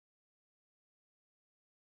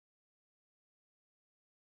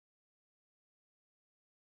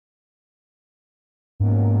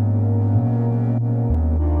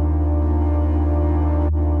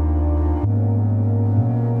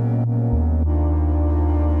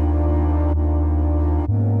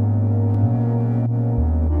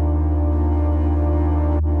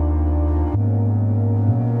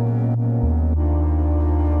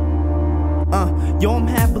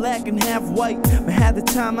black and half white, but half the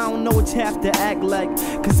time I don't know what you have to act like.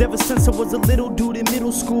 Cause ever since I was a little dude in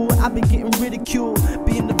middle school, I've been getting ridiculed.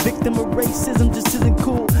 Being the victim of racism just isn't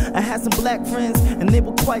cool. I had some black friends and they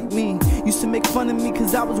were quite mean. Used to make fun of me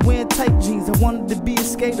cause I was wearing tight jeans. I wanted to be a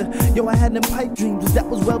skater, yo, I had them pipe dreams. That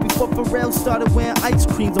was well before Pharrell started wearing ice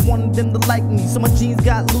creams. I wanted them to like me, so my jeans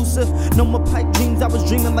got looser. No more pipe dreams, I was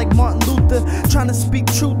dreaming like Martin Luther, trying to speak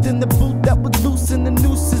truth in the booth that would loosen the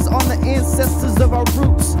nooses on the ancestors of our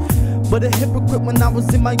roots. But a hypocrite when I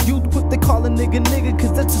was in my youth, quick to call a nigga nigga,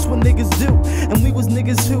 cause that's just what niggas do. And we was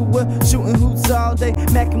niggas who were shooting hoops all day,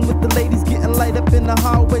 macking with the ladies, getting light up in the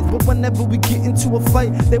hallways. But whenever we get into a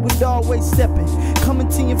fight, they would always step in, coming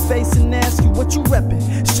to your face and ask you what you reppin'.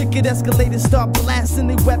 Shit get escalated, start blasting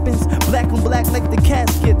their weapons, black on black like the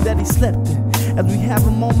casket that he slept in. As we have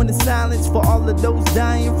a moment of silence for all of those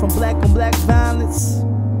dying from black on black violence.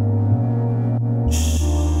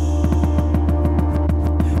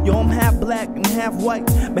 Yo, I'm half black and half white,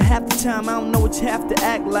 but half the time I don't know what you have to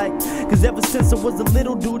act like. Cause ever since I was a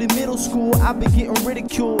little dude in middle school, I've been getting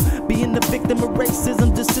ridiculed. Being the victim of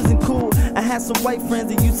racism just isn't cool. I had some white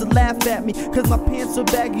friends that used to laugh at me cause my pants were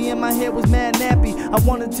baggy and my hair was mad nappy. I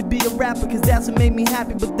wanted to be a rapper cause that's what made me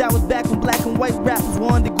happy, but that was back when black and white rappers were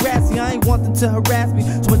on Degrassi. I ain't wanting to harass me,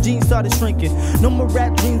 so my jeans started shrinking. No more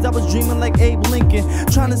rap dreams, I was dreaming like Abe Lincoln,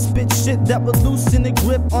 trying to spit shit that would loosen the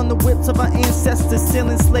grip on the whips of our ancestors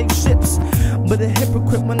sailing slave ships. But a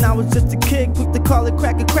hypocrite when I was just a kid, quick to call it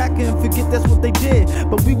cracker and forget that's what they did.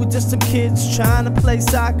 But we were just some kids trying to play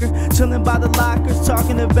soccer, chilling by the lockers,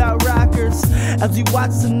 talking about rockers. As we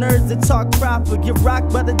watch the nerds that talk proper, get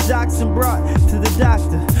rocked by the jocks and brought to the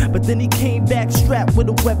doctor. But then he came back strapped with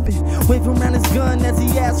a weapon, waving around his gun as he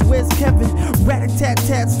asked, where's Kevin?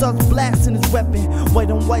 Rat-a-tat-tat starts blasting his weapon,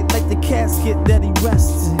 white on white like the casket that he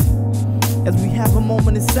rested. As we have a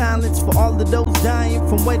moment of silence for all of those dying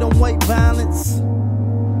from white on white violence.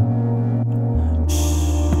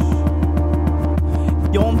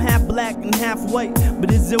 Yo, I'm half black and half white,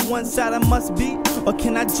 but is it one side I must be? Or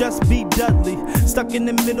can I just be Dudley? Stuck in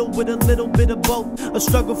the middle with a little bit of both. A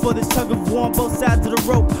struggle for this tug of war on both sides of the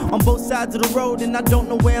rope, on both sides of the road, and I don't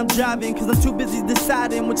know where I'm driving, cause I'm too busy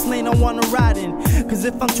deciding which lane I wanna ride in. Cause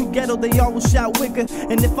if I'm too ghetto, they always shout wicker,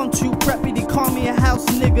 and if I'm too preppy, they call me a house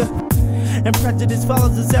nigga. And prejudice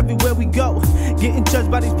follows us everywhere we go, getting judged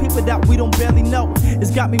by these people that we don't barely know. It's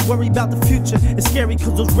got me worried about the future. It's scary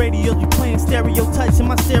cause those radios be playing stereotypes in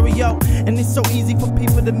my stereo, and it's so easy for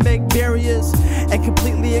people to make barriers and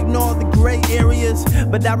completely ignore the gray areas.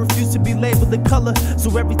 But I refuse to be labeled a color,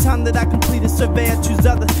 so every time that I complete a survey I choose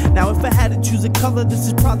other. Now if I had to choose a color, this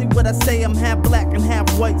is probably what I say. I'm half black and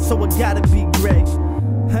half white, so I gotta be gray.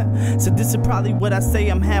 So this is probably what I say.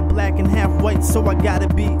 I'm half black and half white, so I gotta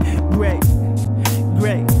be gray.